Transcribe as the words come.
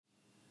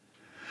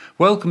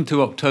Welcome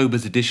to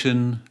October's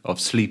edition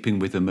of Sleeping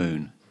with the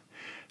Moon,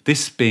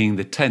 this being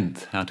the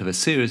 10th out of a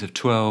series of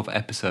 12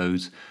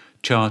 episodes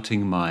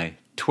charting my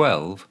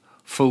 12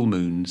 full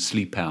moon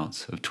sleep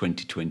outs of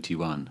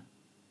 2021.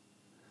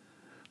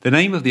 The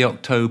name of the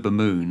October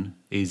moon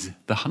is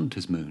the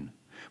Hunter's Moon,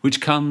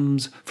 which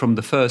comes from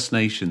the First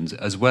Nations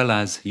as well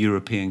as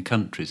European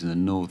countries in the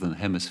Northern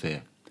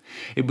Hemisphere.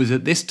 It was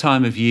at this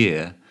time of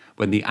year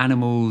when the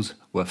animals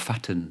were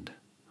fattened,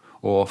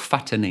 or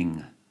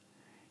fattening,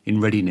 in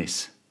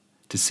readiness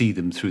to see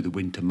them through the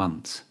winter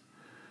months.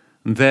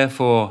 And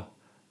therefore,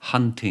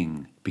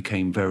 hunting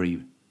became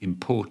very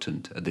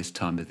important at this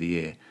time of the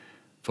year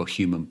for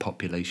human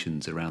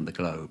populations around the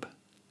globe.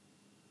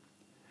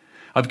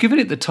 I've given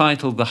it the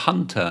title The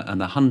Hunter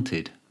and the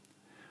Hunted,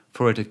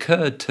 for it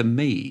occurred to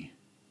me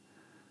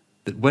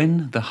that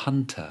when the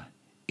hunter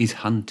is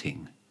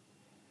hunting,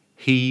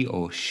 he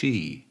or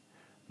she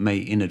may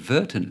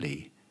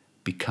inadvertently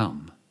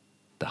become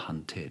the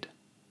hunted.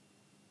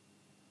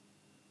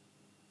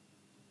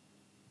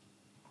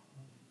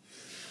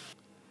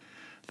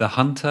 The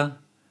Hunter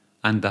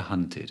and the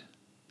Hunted.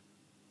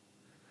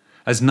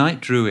 As night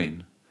drew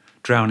in,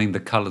 drowning the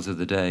colours of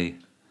the day,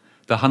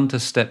 the hunter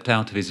stepped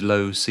out of his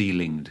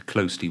low-ceilinged,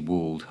 closely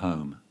walled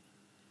home.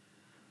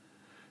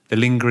 The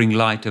lingering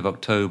light of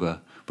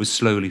October was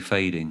slowly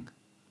fading.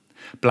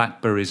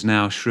 Blackberries,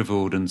 now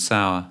shrivelled and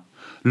sour,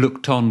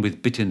 looked on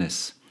with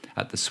bitterness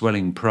at the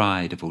swelling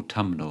pride of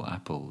autumnal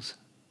apples.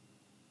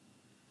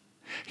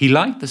 He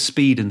liked the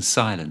speed and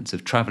silence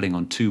of travelling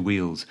on two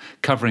wheels,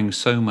 covering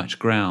so much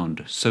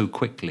ground so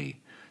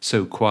quickly,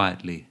 so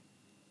quietly.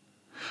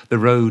 The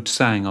road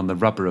sang on the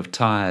rubber of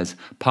tyres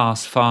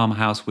past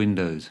farmhouse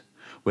windows,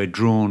 where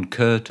drawn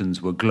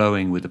curtains were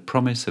glowing with the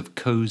promise of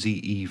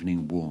cosy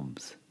evening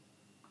warmth.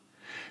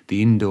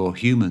 The indoor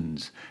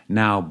humans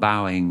now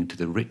bowing to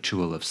the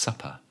ritual of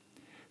supper,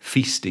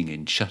 feasting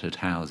in shuttered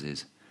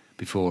houses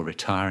before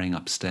retiring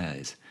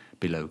upstairs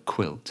below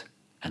quilt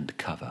and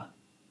cover.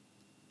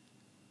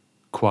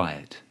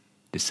 Quiet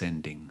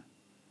descending,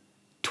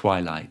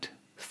 twilight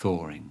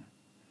thawing,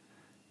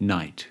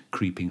 night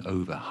creeping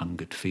over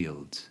hungered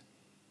fields.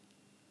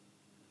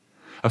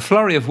 A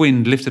flurry of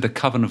wind lifted a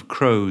coven of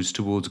crows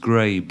towards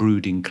grey,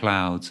 brooding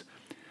clouds.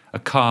 A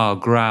car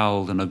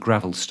growled on a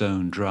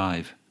gravel-stone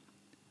drive.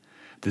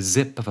 The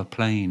zip of a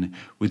plane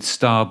with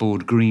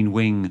starboard green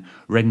wing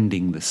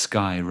rending the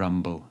sky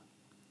rumble.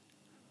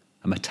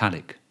 A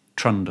metallic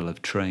trundle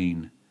of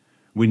train,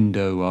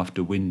 window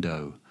after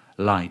window,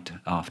 light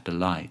after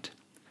light,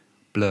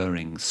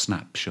 blurring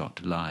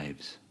snapshot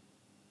lives.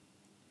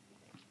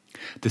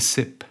 The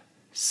sip,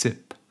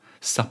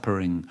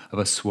 suppering of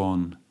a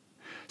swan,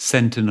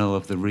 sentinel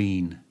of the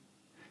Rhine,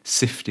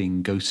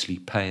 sifting ghostly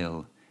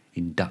pale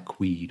in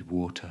duckweed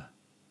water.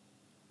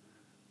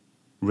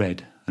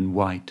 Red and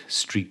white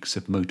streaks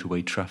of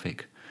motorway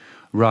traffic,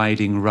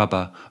 riding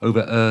rubber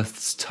over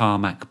Earth's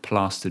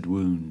tarmac-plastered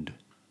wound.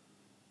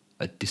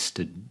 A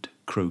distant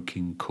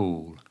croaking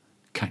call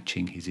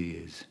catching his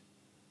ears.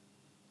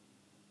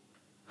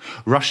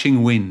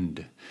 Rushing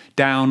wind,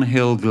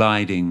 downhill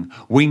gliding,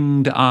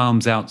 winged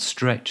arms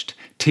outstretched,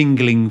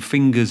 tingling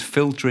fingers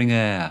filtering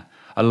air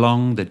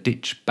along the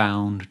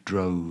ditch-bound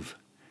drove,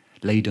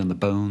 laid on the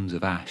bones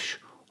of ash,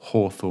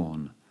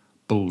 hawthorn,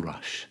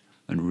 bulrush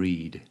and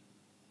reed.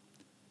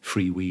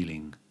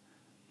 Freewheeling,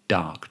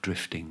 dark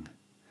drifting,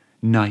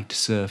 night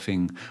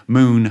surfing,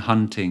 moon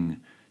hunting,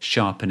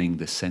 sharpening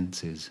the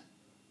senses.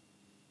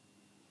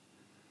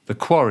 The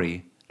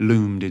quarry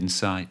loomed in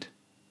sight,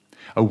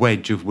 a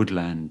wedge of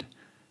woodland,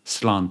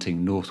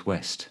 slanting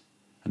northwest,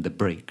 and the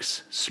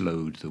brakes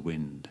slowed the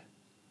wind.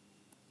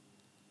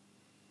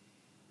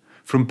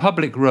 From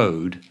public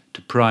road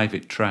to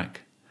private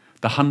track,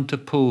 the hunter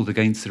pulled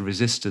against the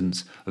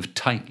resistance of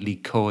tightly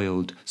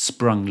coiled,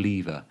 sprung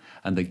lever,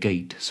 and the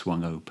gate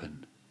swung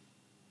open.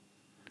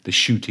 The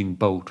shooting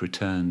bolt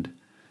returned,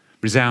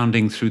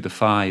 resounding through the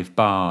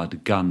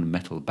 5-barred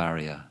gun-metal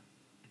barrier.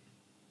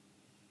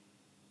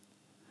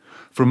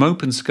 From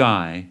open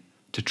sky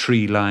to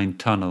tree-lined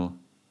tunnel,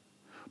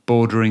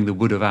 bordering the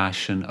wood of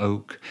ash and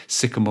oak,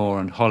 sycamore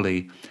and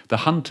holly, the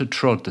hunter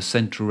trod the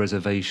central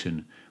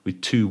reservation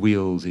with 2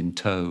 wheels in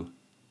tow,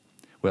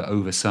 where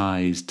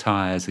oversized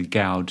tyres had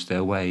gouged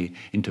their way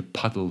into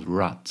puddled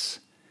ruts,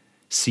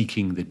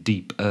 seeking the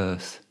deep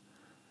earth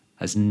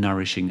as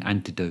nourishing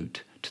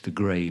antidote to the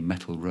grey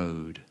metal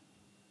road.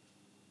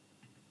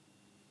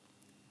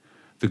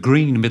 The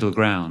green middle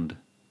ground,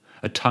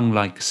 a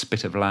tongue-like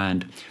spit of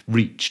land,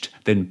 reached,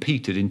 then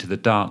petered into the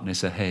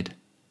darkness ahead,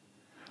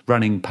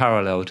 running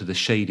parallel to the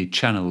shaded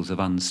channels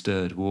of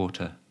unstirred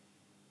water.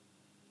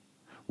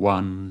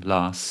 One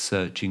last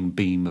searching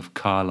beam of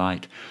car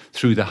light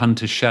threw the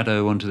hunter's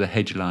shadow onto the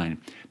hedge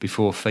line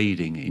before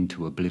fading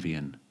into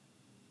oblivion.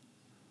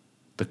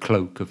 The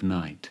cloak of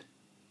night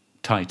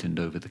tightened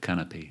over the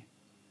canopy,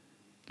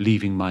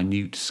 leaving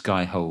minute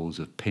sky holes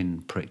of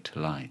pin-pricked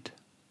light.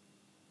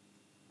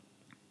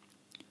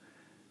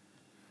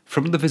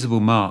 From the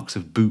visible marks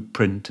of boot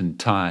print and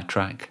tyre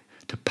track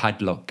to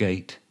padlock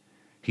gate,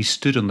 he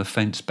stood on the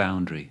fence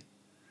boundary,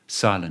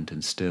 silent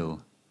and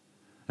still,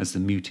 as the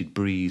muted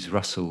breeze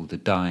rustled the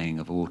dying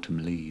of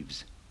autumn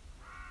leaves.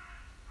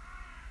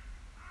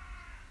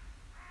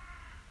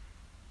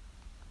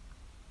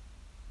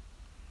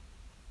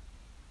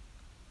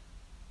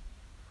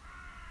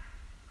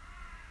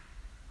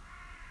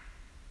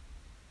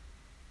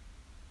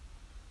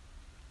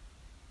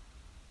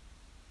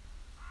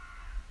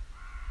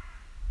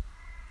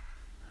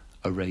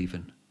 A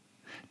raven,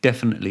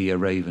 definitely a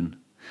raven,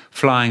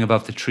 flying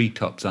above the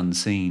treetops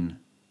unseen,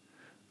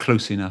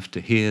 close enough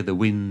to hear the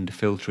wind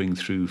filtering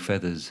through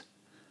feathers.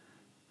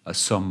 A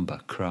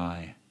sombre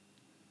cry,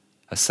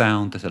 a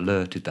sound that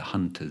alerted the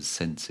hunter's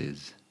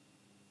senses.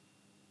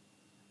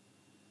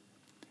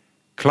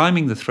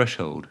 Climbing the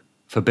threshold,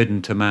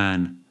 forbidden to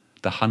man,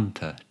 the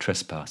hunter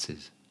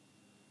trespasses,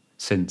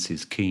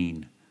 senses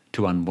keen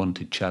to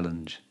unwanted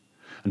challenge,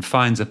 and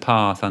finds a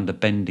path under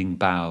bending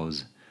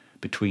boughs,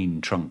 between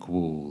trunk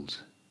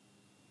walls.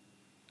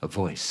 A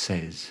voice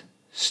says,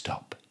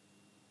 "Stop."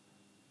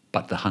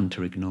 But the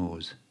hunter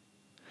ignores.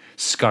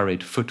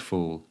 Scurried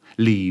footfall,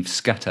 leaves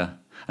scatter,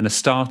 and a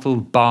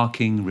startled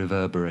barking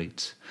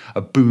reverberates,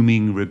 a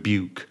booming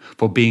rebuke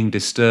for being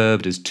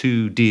disturbed as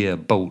two deer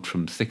bolt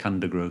from thick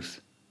undergrowth.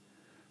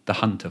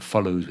 The hunter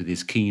follows with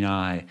his keen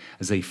eye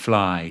as they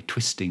fly,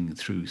 twisting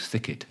through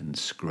thicket and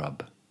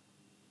scrub.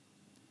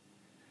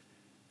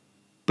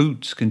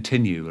 Boots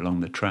continue along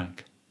the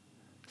track,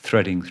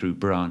 threading through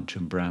branch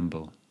and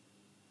bramble.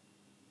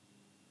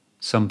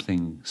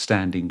 Something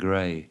standing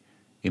grey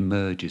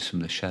emerges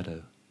from the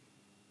shadow.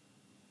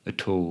 A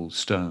tall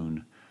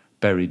stone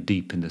buried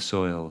deep in the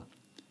soil,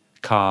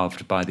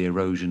 carved by the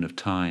erosion of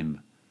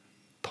time,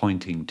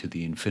 pointing to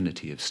the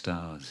infinity of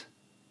stars.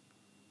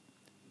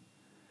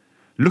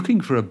 Looking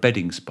for a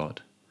bedding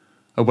spot,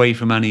 away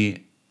from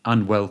any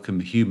unwelcome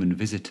human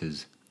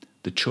visitors,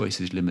 the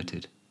choice is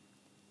limited.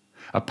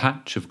 A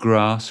patch of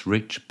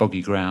grass-rich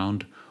boggy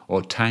ground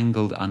or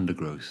tangled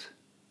undergrowth.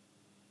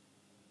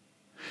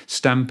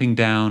 Stamping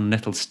down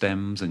nettle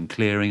stems and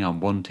clearing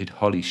unwanted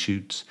holly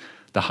shoots,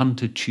 the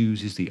hunter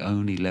chooses the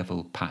only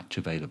level patch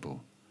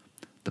available,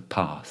 the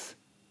path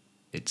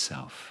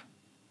itself.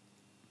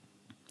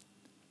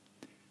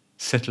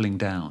 Settling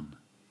down,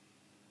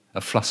 a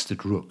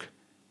flustered rook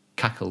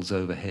cackles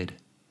overhead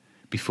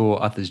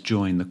before others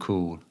join the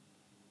call.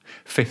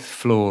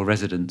 Fifth-floor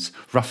residents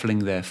ruffling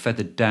their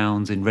feathered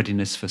downs in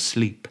readiness for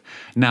sleep,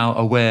 now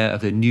aware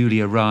of the newly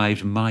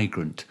arrived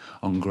migrant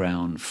on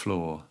ground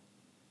floor.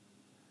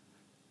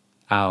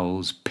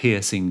 Owl's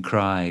piercing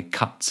cry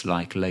cuts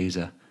like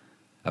laser,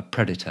 a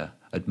predator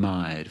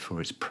admired for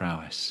its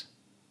prowess.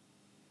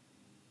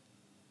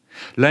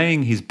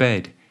 Laying his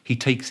bed, he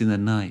takes in the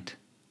night,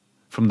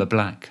 from the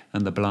black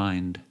and the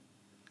blind,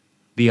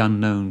 the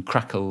unknown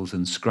crackles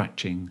and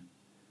scratching,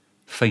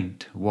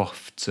 faint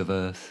wafts of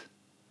earth,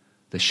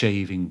 the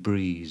shaving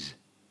breeze,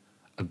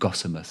 a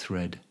gossamer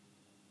thread.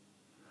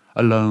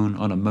 Alone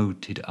on a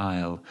moated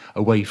isle,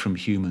 away from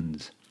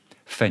humans,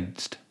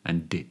 fenced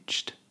and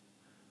ditched,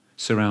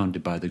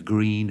 surrounded by the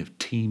green of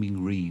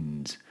teeming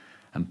reens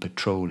and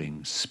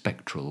patrolling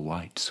spectral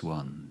white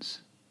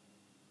swans.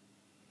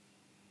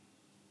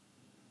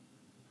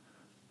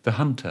 The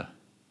hunter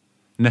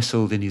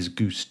nestled in his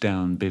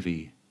goose-down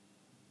bivvy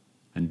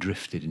and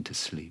drifted into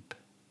sleep.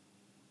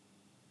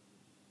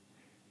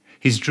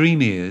 His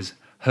dream ears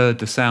heard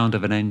the sound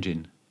of an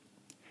engine,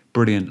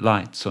 brilliant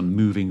lights on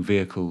moving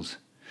vehicles,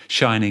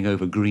 shining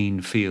over green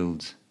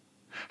fields,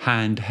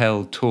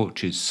 hand-held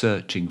torches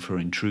searching for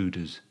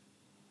intruders.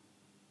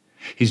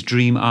 His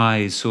dream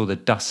eyes saw the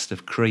dust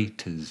of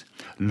craters,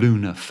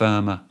 lunar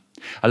firma,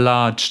 a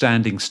large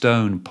standing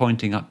stone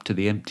pointing up to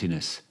the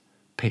emptiness,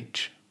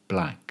 pitch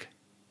black.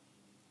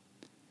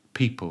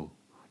 People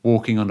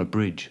walking on a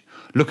bridge,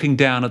 looking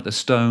down at the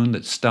stone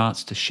that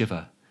starts to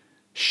shiver,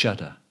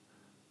 shudder,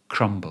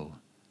 crumble,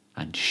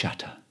 and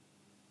shatter,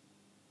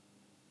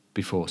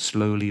 before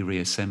slowly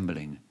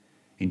reassembling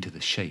into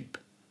the shape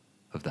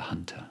of the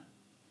hunter.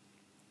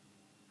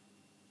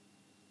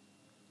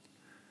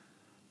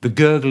 The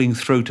gurgling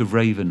throat of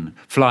raven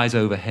flies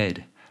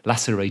overhead,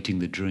 lacerating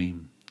the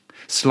dream,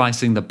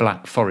 slicing the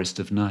black forest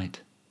of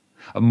night,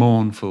 a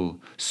mournful,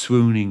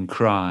 swooning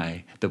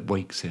cry that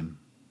wakes him.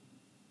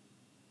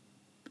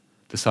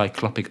 The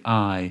cyclopic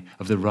eye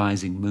of the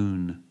rising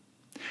moon,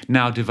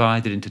 now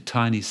divided into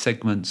tiny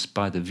segments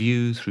by the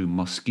view through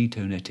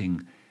mosquito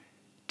netting,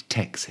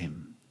 detects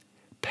him,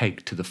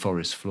 pegged to the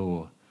forest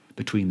floor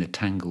between the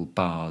tangled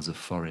bars of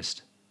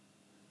forest.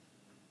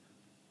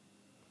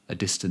 A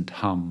distant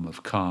hum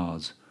of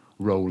cars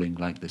rolling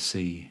like the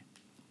sea,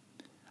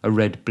 a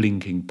red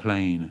blinking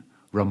plane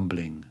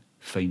rumbling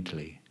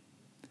faintly,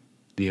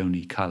 the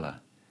only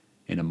colour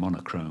in a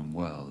monochrome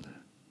world.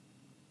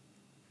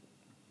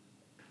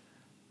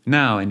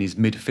 Now in his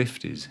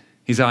mid-50s,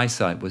 his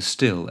eyesight was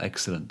still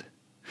excellent,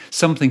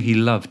 something he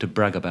loved to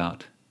brag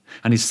about,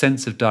 and his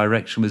sense of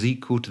direction was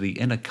equal to the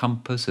inner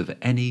compass of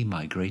any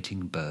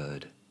migrating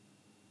bird.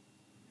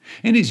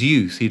 In his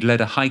youth, he'd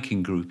led a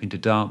hiking group into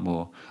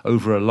Dartmoor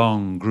over a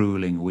long,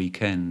 gruelling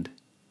weekend.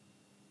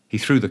 He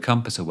threw the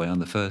compass away on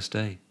the first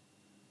day.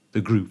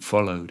 The group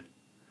followed,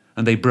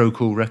 and they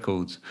broke all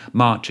records,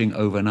 marching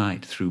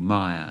overnight through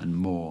mire and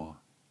moor.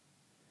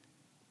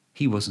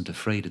 He wasn't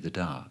afraid of the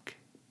dark.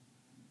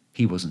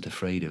 He wasn't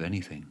afraid of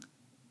anything.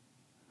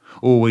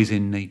 Always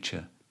in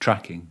nature,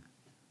 tracking,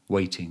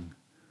 waiting,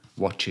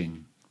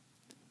 watching,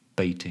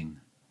 baiting.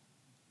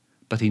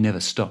 But he never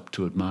stopped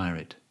to admire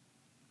it.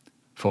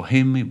 For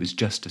him it was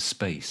just a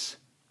space,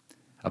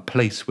 a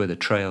place where the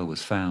trail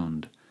was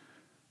found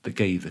that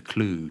gave the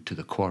clue to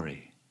the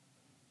quarry.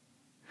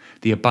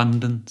 The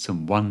abundance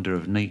and wonder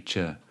of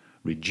nature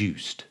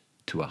reduced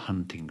to a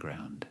hunting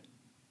ground.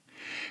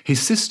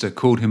 His sister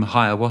called him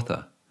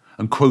Hiawatha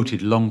and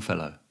quoted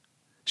Longfellow.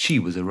 She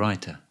was a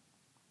writer.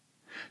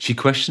 She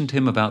questioned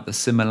him about the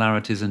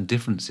similarities and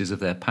differences of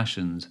their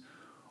passions,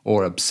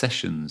 or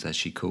obsessions as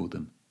she called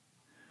them,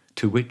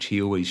 to which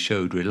he always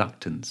showed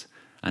reluctance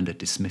and a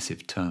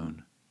dismissive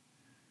tone.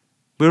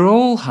 "We're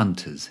all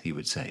hunters," he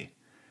would say,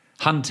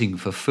 "hunting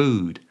for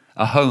food,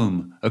 a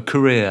home, a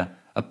career,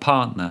 a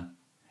partner,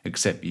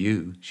 except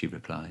you," she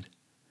replied.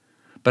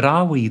 "But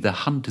are we the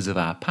hunters of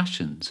our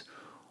passions,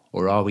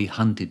 or are we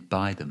hunted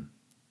by them?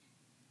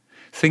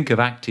 Think of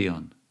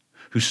Actaeon,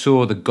 who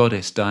saw the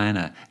goddess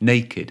Diana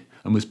naked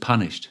and was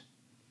punished.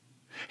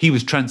 He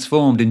was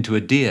transformed into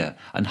a deer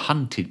and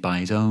hunted by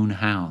his own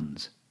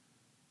hounds."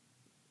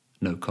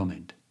 No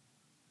comment.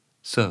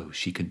 So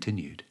she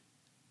continued.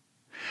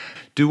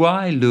 "Do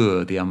I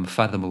lure the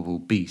unfathomable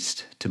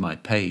beast to my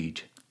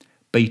page,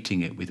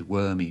 baiting it with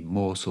wormy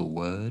morsel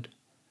word,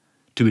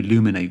 to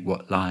illuminate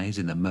what lies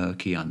in the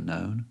murky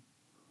unknown?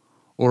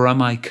 Or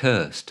am I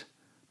cursed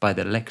by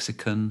the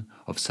lexicon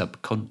of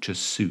subconscious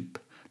soup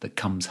that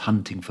comes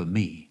hunting for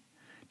me,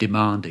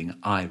 demanding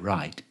I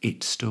write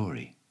its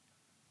story?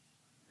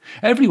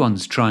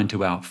 Everyone's trying to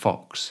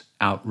outfox,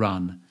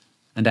 outrun,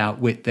 and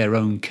outwit their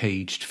own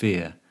caged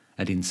fear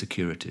and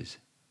insecurities.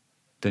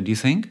 Don't you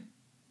think?"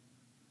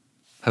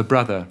 Her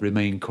brother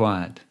remained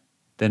quiet,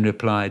 then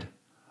replied,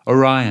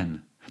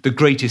 "Orion, the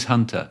greatest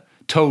hunter,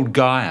 told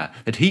Gaia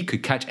that he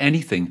could catch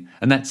anything,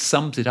 and that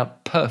sums it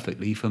up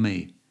perfectly for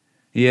me."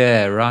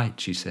 "Yeah, right,"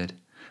 she said,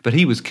 "but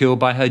he was killed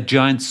by her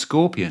giant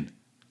scorpion."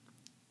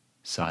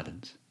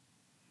 Silence.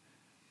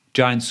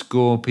 "Giant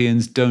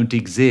scorpions don't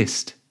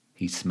exist,"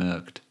 he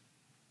smirked.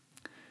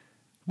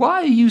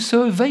 "Why are you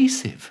so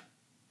evasive?"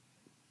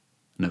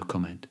 No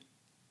comment.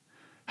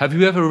 "Have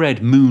you ever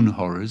read Moon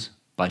Horrors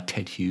by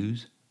Ted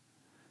Hughes?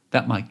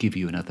 That might give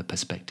you another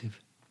perspective."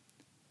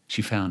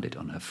 She found it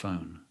on her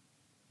phone.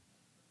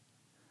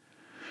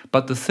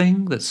 But the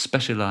thing that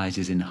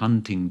specializes in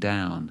hunting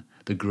down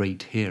the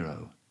great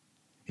hero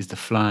is the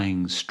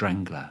flying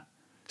strangler,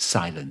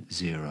 Silent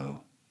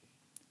Zero.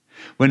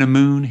 When a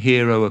moon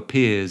hero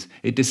appears,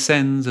 it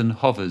descends and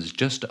hovers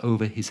just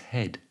over his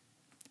head.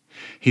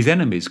 His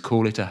enemies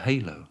call it a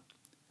halo,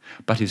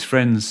 but his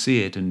friends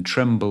see it and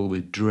tremble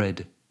with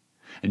dread.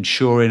 And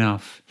sure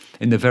enough,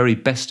 in the very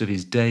best of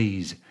his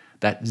days,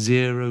 that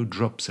zero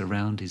drops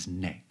around his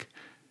neck,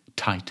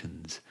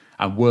 tightens,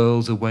 and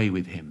whirls away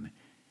with him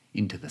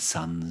into the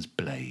sun's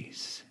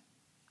blaze.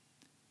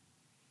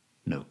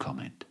 No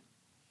comment.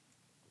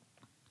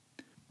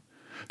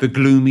 The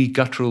gloomy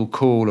guttural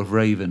call of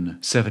Raven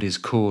severed his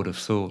cord of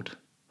thought,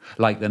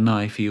 like the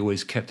knife he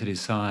always kept at his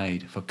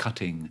side for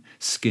cutting,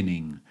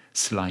 skinning,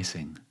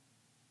 slicing.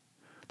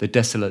 The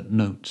desolate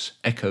notes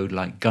echoed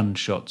like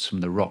gunshots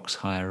from the rocks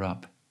higher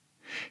up.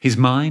 His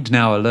mind,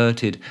 now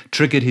alerted,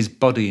 triggered his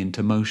body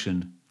into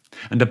motion,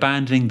 and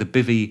abandoning the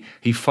bivvy,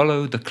 he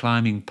followed the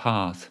climbing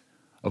path,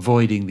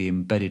 avoiding the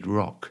embedded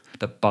rock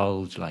that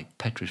bulged like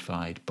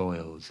petrified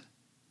boils.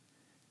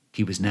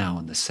 He was now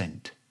on the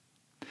scent,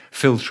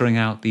 filtering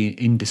out the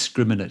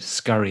indiscriminate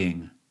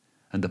scurrying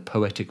and the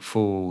poetic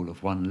fall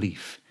of one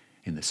leaf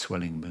in the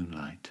swelling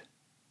moonlight.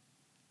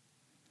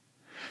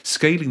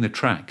 Scaling the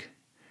track,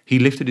 he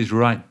lifted his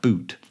right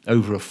boot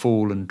over a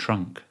fallen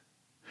trunk,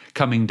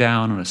 coming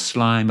down on a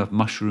slime of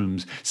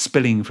mushrooms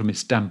spilling from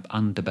its damp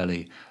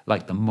underbelly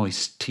like the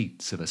moist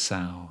teats of a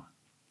sow.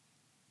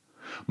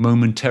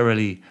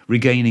 Momentarily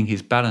regaining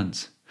his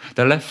balance,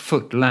 the left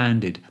foot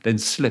landed, then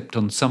slipped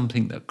on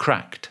something that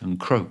cracked and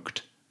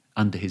croaked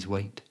under his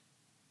weight.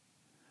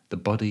 The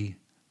body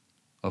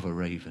of a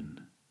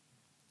raven.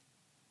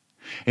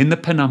 In the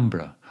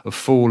penumbra of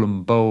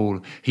fallen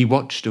bole, he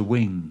watched a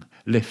wing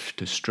lift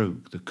to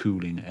stroke the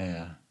cooling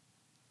air.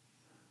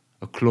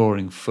 A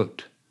clawing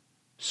foot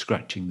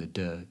scratching the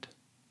dirt.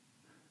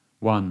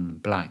 One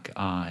black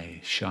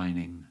eye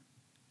shining,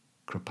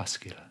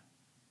 crepuscular.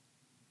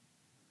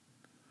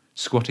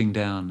 Squatting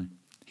down,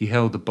 he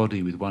held the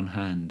body with one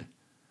hand,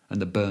 and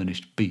the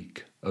burnished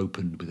beak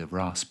opened with a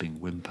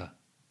rasping whimper.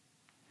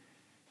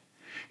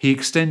 He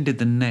extended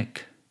the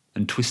neck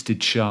and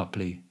twisted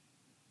sharply,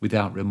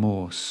 without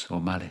remorse or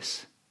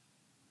malice.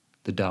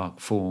 The dark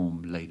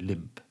form lay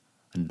limp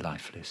and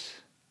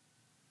lifeless.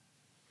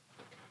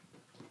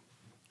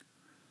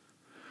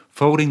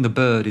 Folding the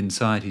bird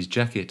inside his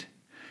jacket,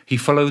 he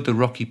followed the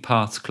rocky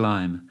path's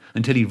climb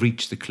until he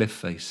reached the cliff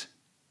face.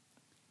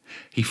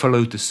 He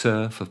followed the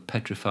surf of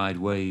petrified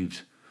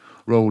waves,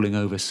 rolling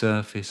over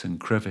surface and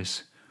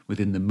crevice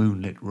within the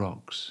moonlit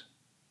rocks.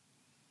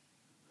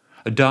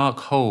 A dark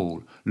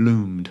hole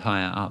loomed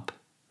higher up,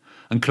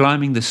 and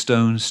climbing the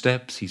stone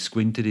steps he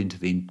squinted into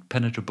the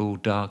impenetrable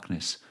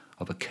darkness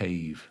of a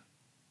cave.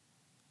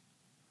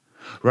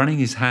 Running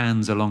his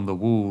hands along the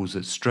walls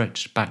that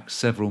stretched back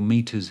several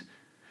meters,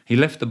 he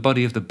left the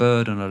body of the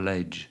bird on a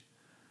ledge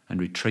and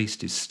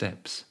retraced his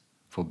steps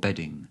for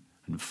bedding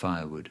and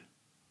firewood.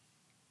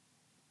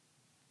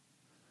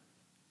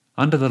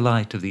 Under the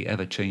light of the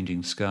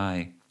ever-changing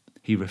sky,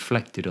 he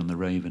reflected on the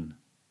raven,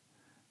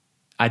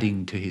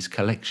 adding to his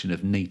collection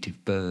of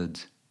native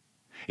birds,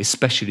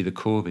 especially the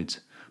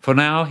corvids, for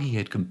now he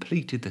had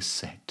completed the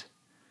set: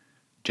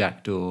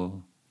 jackdaw,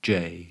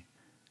 jay,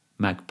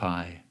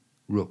 magpie,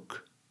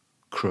 rook,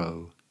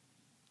 crow,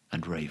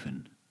 and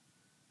raven.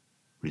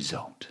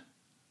 Result.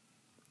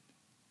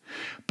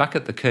 Back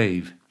at the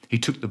cave, he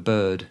took the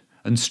bird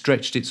and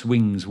stretched its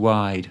wings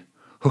wide,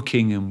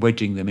 hooking and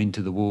wedging them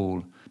into the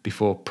wall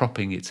before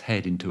propping its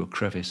head into a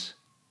crevice.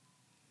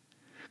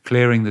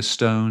 Clearing the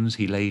stones,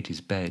 he laid his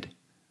bed,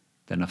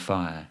 then a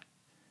fire,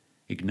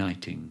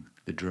 igniting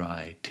the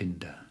dry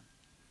tinder.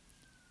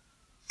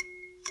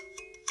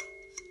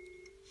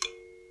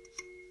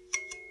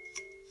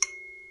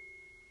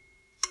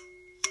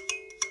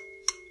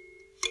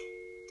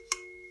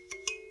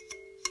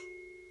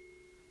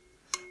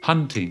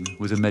 Hunting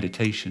was a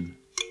meditation,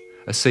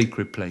 a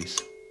sacred place,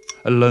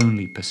 a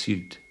lonely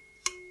pursuit.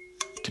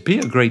 To be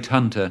a great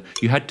hunter,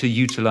 you had to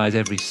utilize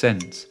every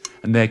sense,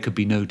 and there could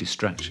be no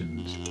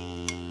distractions.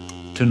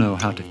 To know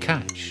how to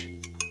catch,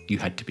 you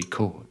had to be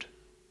caught.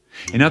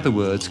 In other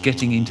words,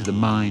 getting into the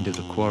mind of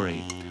the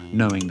quarry,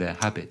 knowing their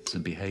habits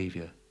and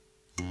behaviour.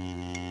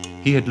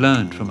 He had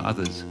learned from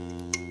others,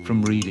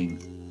 from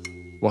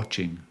reading,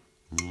 watching,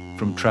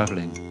 from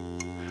travelling,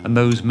 and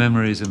those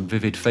memories and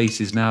vivid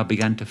faces now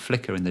began to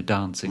flicker in the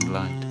dancing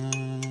light.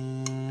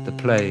 The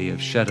play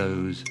of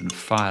shadows and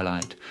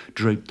firelight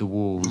draped the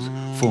walls,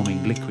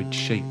 forming liquid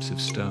shapes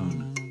of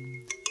stone.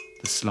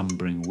 The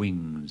slumbering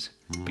wings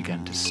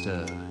began to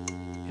stir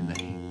in the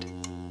heat.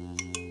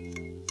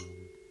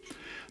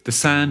 The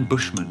sand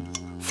bushman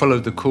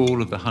followed the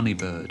call of the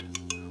honeybird,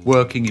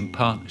 working in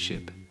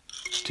partnership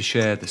to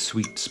share the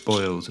sweet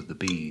spoils of the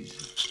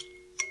bees.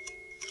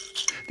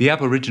 The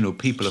Aboriginal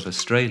people of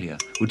Australia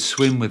would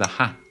swim with a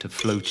hat of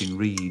floating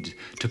reeds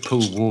to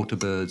pull water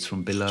birds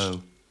from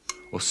below,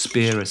 or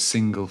spear a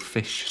single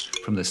fish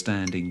from the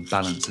standing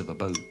balance of a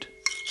boat.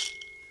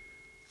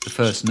 The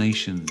First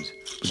Nations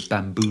would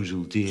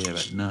bamboozle deer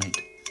at night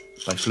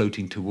by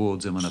floating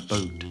towards them on a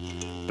boat,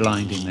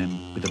 blinding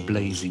them with a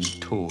blazing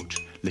torch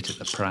lit at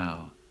the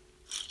prow.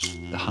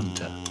 The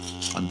hunter,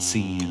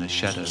 unseen in the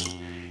shadow,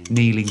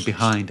 kneeling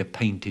behind a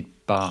painted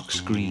bark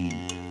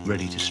screen,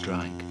 ready to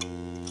strike,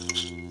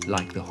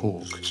 like the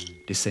hawk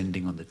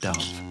descending on the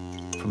dove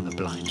from the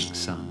blinding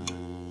sun.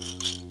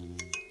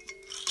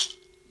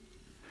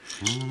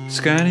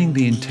 Scanning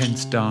the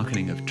intense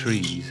darkening of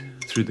trees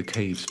through the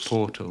cave's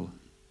portal,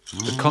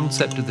 the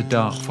concept of the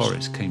dark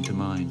forest came to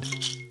mind,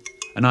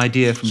 an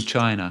idea from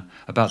China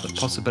about the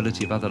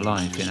possibility of other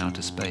life in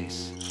outer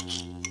space.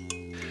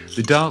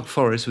 The dark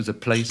forest was a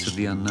place of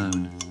the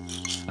unknown,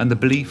 and the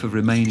belief of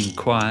remaining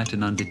quiet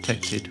and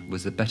undetected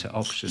was the better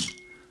option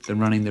than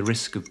running the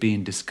risk of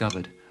being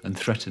discovered and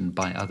threatened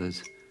by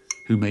others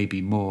who may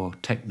be more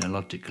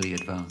technologically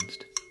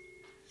advanced.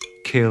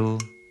 Kill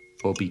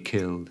or be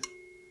killed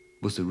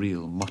was the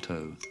real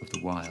motto of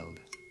the wild.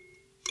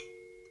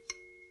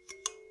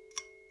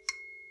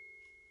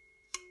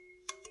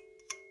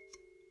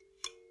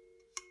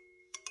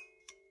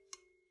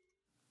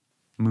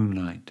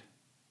 Moonlight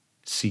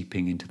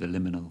seeping into the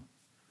liminal,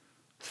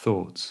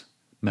 thoughts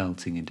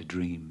melting into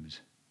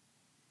dreams.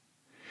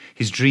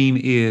 His dream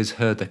ears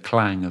heard the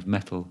clang of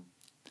metal,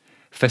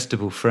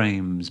 festival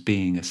frames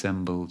being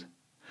assembled,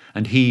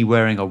 and he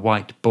wearing a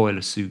white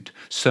boiler suit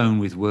sewn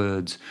with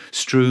words,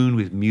 strewn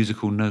with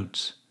musical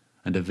notes,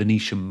 and a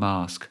Venetian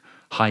mask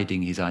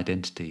hiding his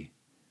identity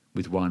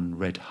with one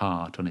red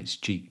heart on its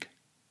cheek.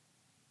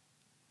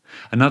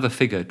 Another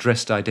figure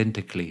dressed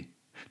identically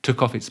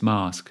took off its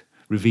mask,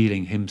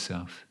 revealing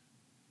himself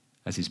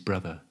as his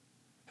brother,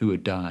 who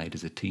had died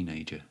as a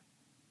teenager.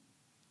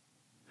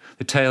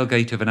 The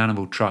tailgate of an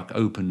animal truck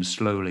opened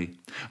slowly.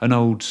 An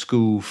old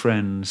school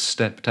friend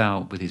stepped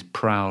out with his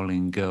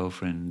prowling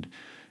girlfriend,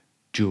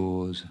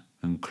 jaws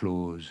and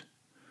claws,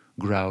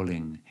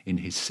 growling in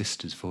his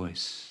sister's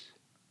voice.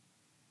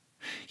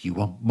 "You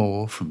want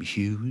more from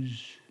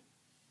Hughes?"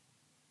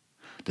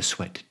 The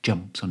sweat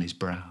jumps on his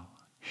brow.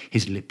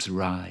 His lips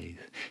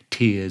writhe.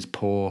 Tears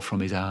pour from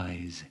his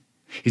eyes.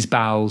 His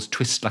bowels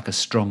twist like a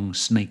strong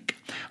snake,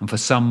 and for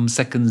some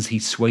seconds he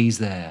sways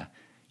there,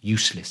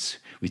 useless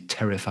with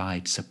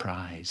terrified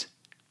surprise.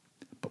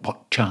 But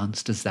what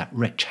chance does that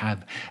wretch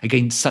have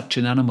against such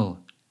an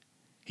animal?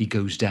 He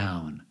goes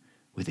down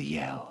with a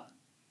yell.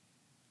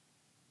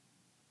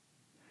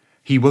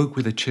 He woke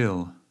with a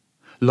chill,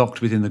 locked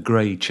within the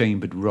grey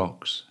chambered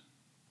rocks.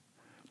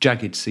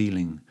 Jagged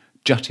ceiling,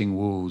 jutting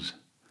walls,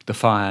 the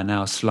fire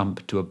now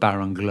slumped to a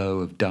barren glow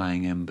of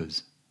dying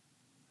embers.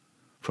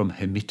 From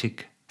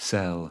hermetic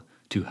cell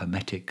to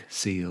hermetic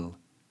seal,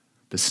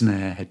 the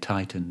snare had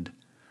tightened,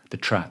 the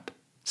trap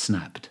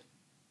snapped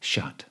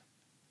shut.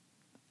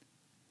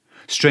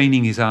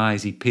 Straining his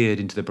eyes, he peered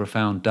into the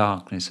profound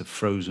darkness of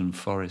frozen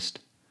forest.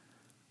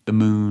 The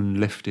moon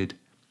lifted,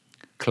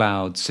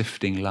 clouds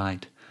sifting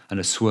light, and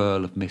a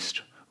swirl of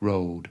mist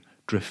rolled,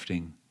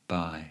 drifting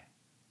by.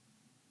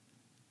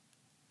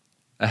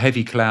 A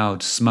heavy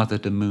cloud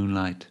smothered the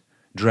moonlight,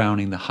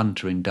 drowning the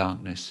hunter in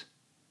darkness.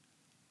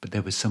 But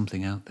there was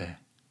something out there,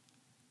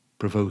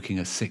 provoking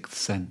a sixth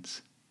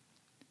sense,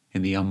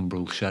 in the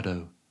umbral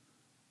shadow,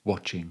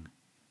 watching,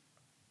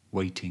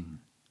 waiting,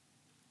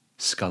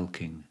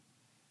 skulking,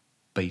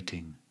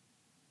 baiting.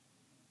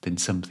 Then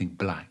something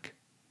black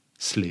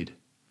slid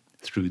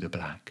through the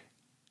black.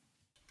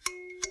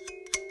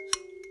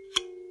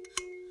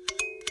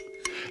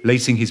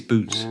 Lacing his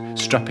boots,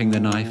 strapping the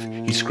knife,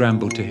 he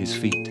scrambled to his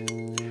feet,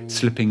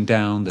 slipping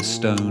down the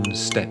stone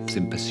steps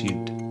in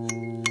pursuit.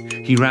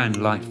 He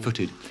ran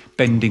light-footed,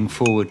 bending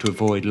forward to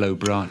avoid low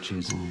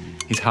branches,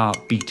 his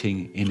heart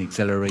beating in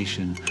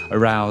exhilaration,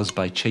 aroused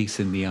by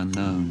chasing the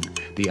unknown,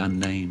 the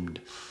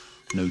unnamed.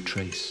 No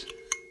trace,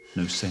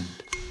 no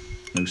scent,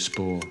 no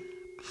spore.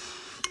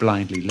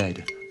 Blindly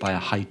led by a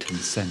heightened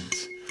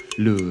sense,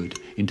 lured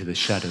into the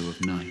shadow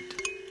of night.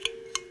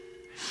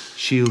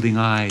 Shielding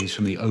eyes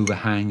from the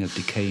overhang of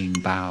decaying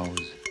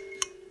boughs,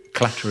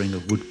 clattering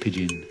of wood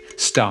pigeon,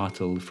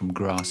 startled from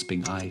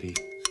grasping ivy.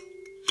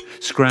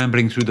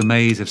 Scrambling through the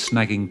maze of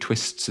snagging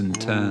twists and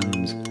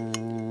turns,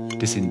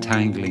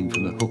 disentangling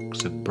from the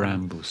hooks of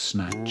bramble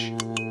snatch.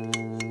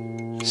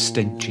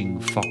 Stenching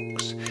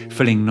fox,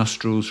 filling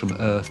nostrils from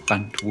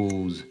earth-banked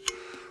walls,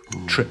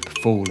 trip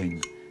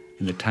falling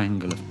in the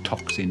tangle of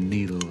toxin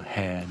needle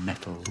hair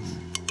nettles.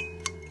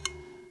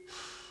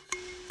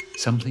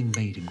 Something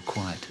made him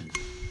quieten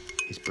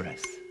his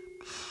breath.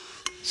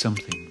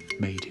 Something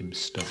made him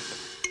stop,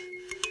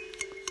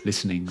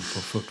 listening for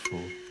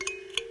footfall,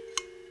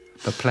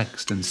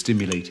 perplexed and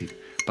stimulated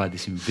by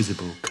this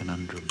invisible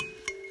conundrum.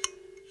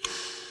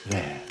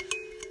 There,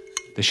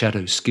 the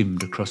shadow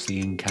skimmed across the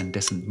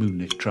incandescent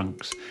moonlit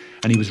trunks,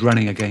 and he was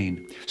running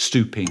again,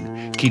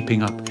 stooping,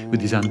 keeping up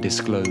with his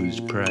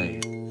undisclosed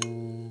prey.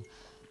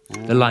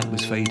 The light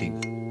was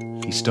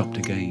fading. He stopped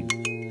again,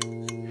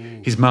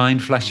 his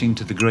mind flashing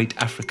to the great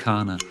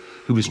Afrikaner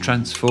who was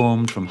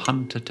transformed from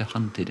hunter to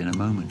hunted in a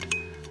moment,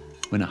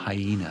 when a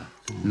hyena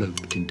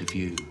loped into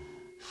view,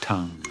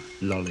 tongue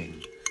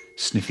lolling,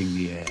 sniffing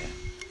the air,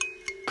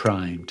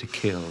 primed to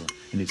kill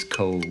in its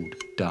cold,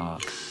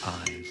 dark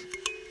eyes.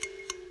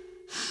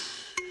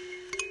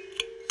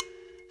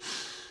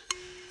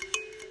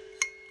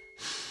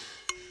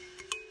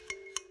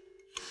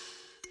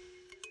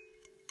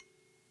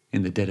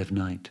 In the dead of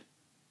night,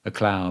 a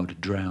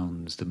cloud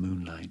drowns the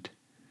moonlight,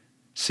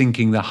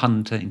 sinking the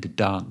hunter into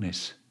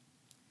darkness.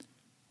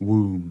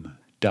 Womb,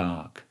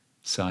 dark,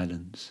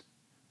 silence.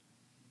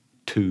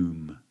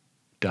 Tomb,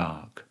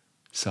 dark,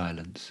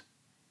 silence.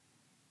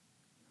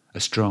 A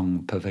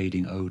strong,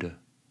 pervading odour,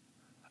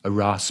 a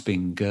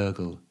rasping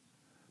gurgle,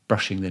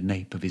 brushing the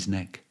nape of his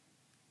neck,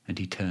 and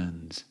he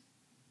turns.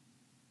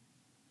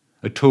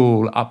 A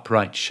tall,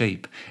 upright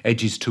shape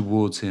edges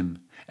towards him,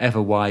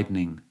 ever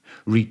widening,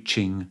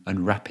 reaching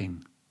and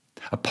wrapping,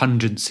 a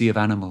pungency of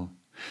animal,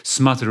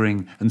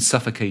 smothering and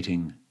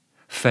suffocating,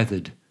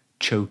 feathered,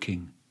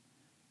 choking,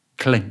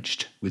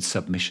 clenched with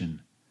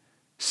submission,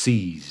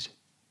 seized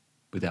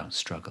without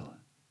struggle.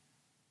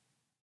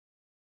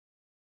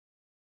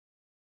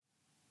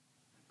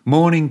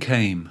 Morning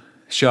came,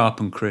 sharp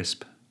and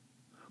crisp.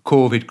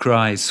 Corvid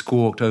cries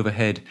squawked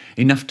overhead,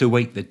 enough to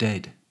wake the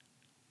dead.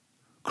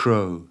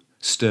 Crow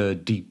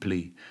stirred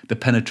deeply, the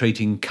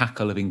penetrating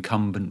cackle of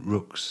incumbent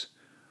rooks,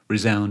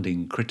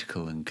 resounding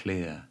critical and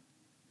clear.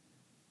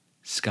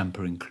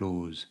 Scampering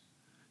claws,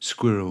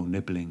 squirrel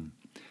nibbling,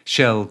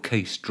 shell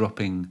case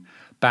dropping,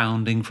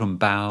 bounding from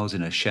boughs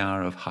in a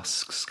shower of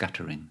husk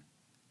scattering.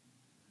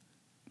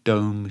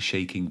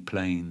 Dome-shaking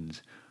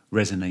plains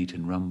resonate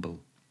and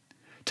rumble,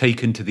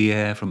 taken to the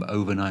air from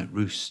overnight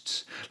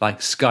roosts,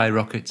 like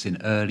skyrockets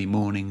in early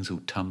morning's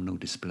autumnal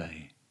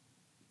display.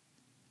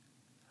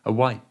 A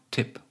white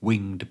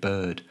tip-winged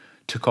bird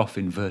took off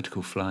in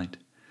vertical flight,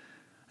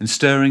 and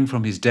stirring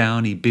from his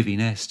downy bivvy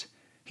nest,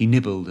 he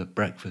nibbled at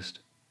breakfast.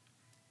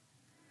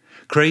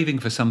 Craving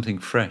for something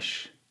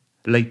fresh,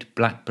 late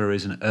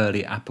blackberries and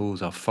early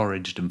apples are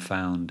foraged and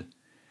found,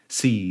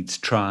 seeds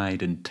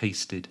tried and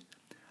tasted,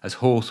 as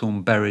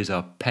hawthorn berries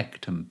are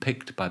pecked and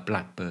picked by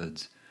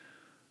blackbirds,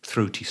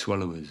 throaty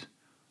swallowers,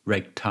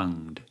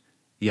 red-tongued,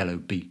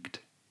 yellow-beaked.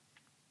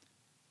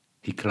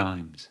 He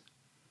climbs,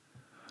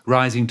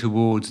 rising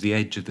towards the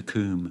edge of the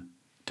coombe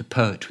to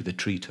perch with the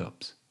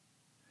treetops,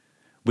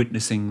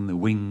 witnessing the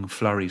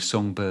wing-flurry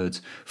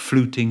songbirds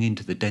fluting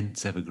into the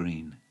dense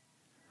evergreen,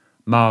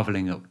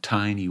 marvelling at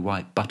tiny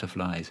white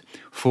butterflies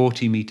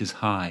 40 metres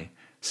high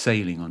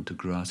sailing onto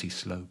grassy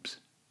slopes.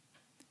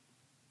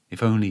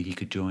 If only he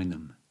could join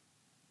them,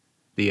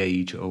 the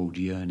age-old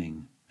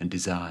yearning and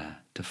desire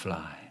to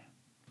fly.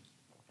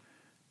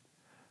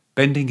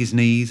 Bending his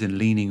knees and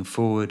leaning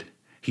forward,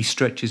 he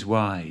stretches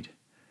wide,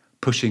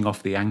 pushing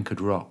off the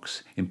anchored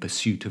rocks in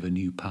pursuit of a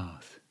new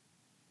path.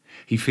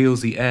 He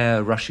feels the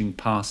air rushing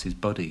past his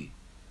body.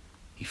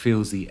 He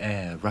feels the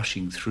air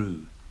rushing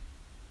through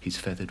his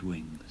feathered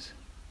wings.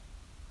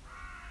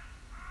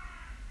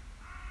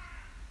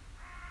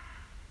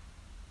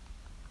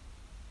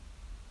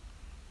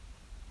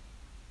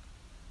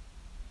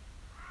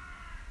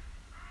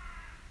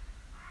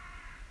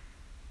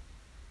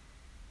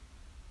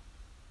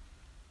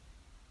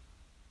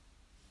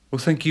 Well,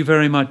 thank you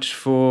very much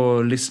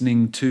for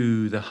listening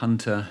to The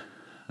Hunter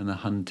and the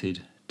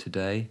Hunted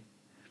today.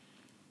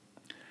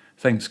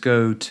 Thanks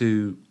go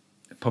to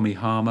Pommy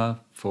Harmer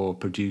for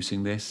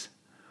producing this.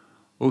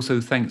 Also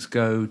thanks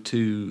go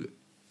to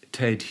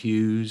Ted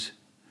Hughes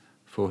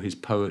for his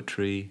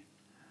poetry,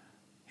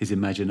 his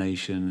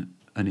imagination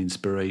and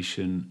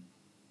inspiration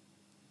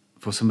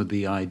for some of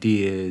the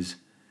ideas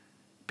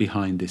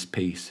behind this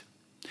piece.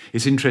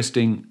 It's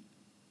interesting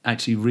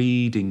actually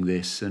reading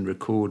this and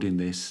recording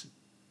this.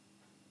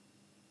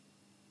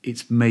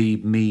 It's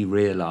made me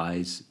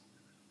realise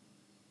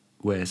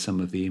where some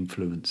of the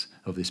influence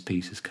of this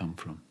piece has come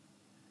from.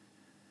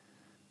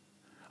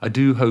 I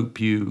do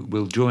hope you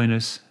will join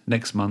us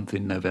next month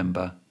in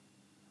November,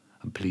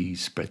 and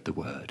please spread the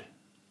word.